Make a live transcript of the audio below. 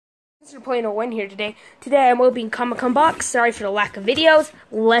Mr. Play No Win here today. Today I'm opening Comicon box. Sorry for the lack of videos.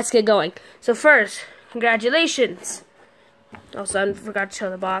 Let's get going. So first, congratulations. Also, I forgot to show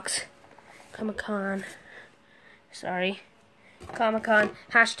the box. Comicon. Sorry. Comicon.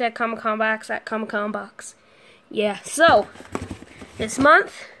 Hashtag Comicon box at Comicon box. Yeah, so, this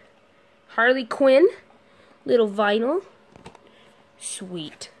month, Harley Quinn. Little vinyl.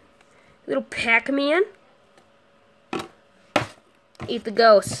 Sweet. Little Pac-Man. Eat the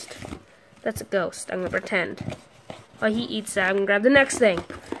ghost. That's a ghost. I'm gonna pretend. While he eats that, I'm gonna grab the next thing.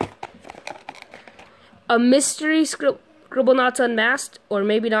 A mystery Scribblenauts Unmasked, or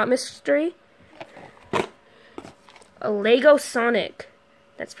maybe not mystery. A Lego Sonic.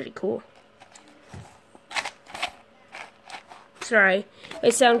 That's pretty cool. Sorry, I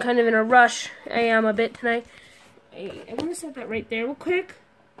sound kind of in a rush. I am a bit tonight. I want to set that right there real quick.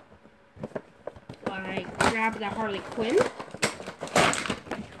 While I grab the Harley Quinn.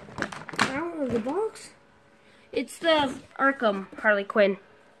 Out of the box. It's the Arkham Harley Quinn.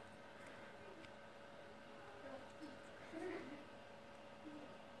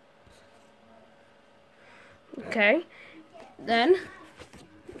 Okay. Then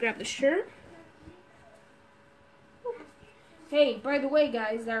grab the shirt. Hey, by the way,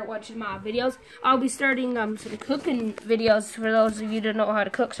 guys that are watching my videos, I'll be starting some cooking videos for those of you that know how to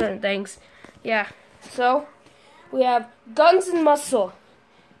cook certain things. Yeah. So we have Guns and Muscle.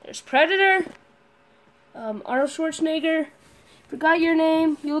 There's Predator, Arnold Schwarzenegger, forgot your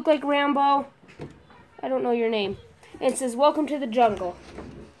name, you look like Rambo, I don't know your name. And it says, welcome to the jungle.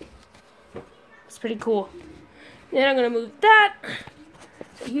 It's pretty cool. Then I'm going to move that.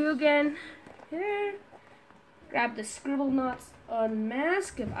 So you again, here. Grab the Scribblenauts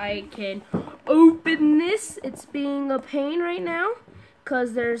Unmasked. If I can open this, it's being a pain right now,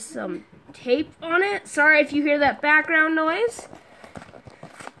 because there's some tape on it. Sorry if you hear that background noise.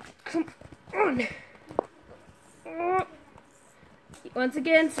 Come on. Once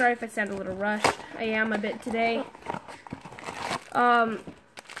again, sorry if I sound a little rushed. I am a bit today. Oh,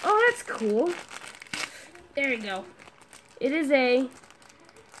 that's cool. There you go. It is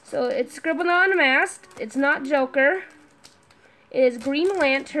so it's Scribblenauts Unmasked. It's not Joker. It is Green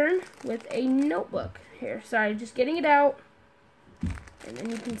Lantern with a notebook. Here, sorry, just getting it out. And then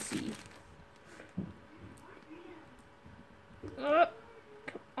you can see. Come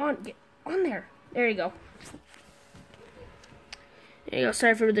on, get on there. There you go. There you go.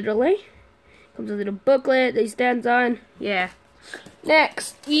 Sorry for the delay. Comes a little booklet that he stands on. Yeah.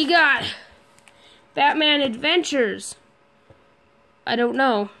 Next, we got Batman Adventures. I don't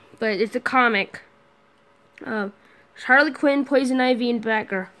know, but it's a comic. Harley Quinn, Poison Ivy, and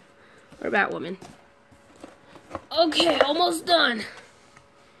Batgirl. Or Batwoman. Okay, almost done.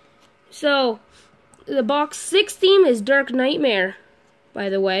 So, the box 6 theme is Dark Nightmare, by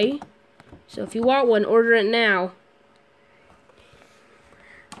the way. So if you want one, order it now.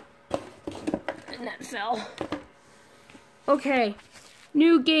 And that fell. Okay,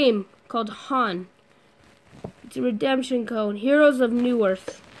 new game called Han. It's a redemption code. Heroes of New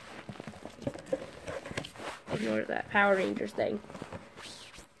Earth. Ignore that Power Rangers thing.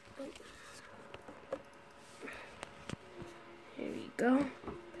 Here we go.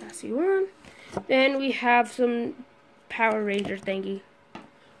 Pass you on. Then we have some Power Ranger thingy.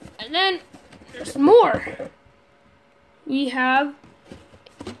 And then there's more. We have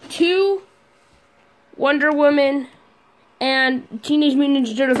 2 Wonder Woman and Teenage Mutant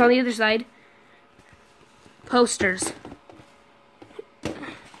Ninja Turtles on the other side. Posters.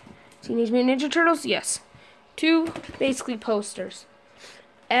 Teenage Mutant Ninja Turtles? Yes. 2 basically posters.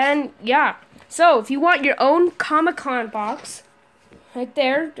 And yeah. So if you want your own Comicon box, right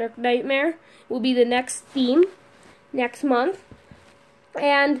there, Dark Nightmare will be the next theme next month.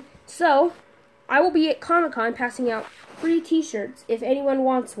 And so I will be at Comicon passing out free t-shirts if anyone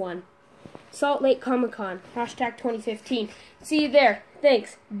wants one. Salt Lake Comicon, #2015. See you there.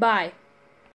 Thanks. Bye.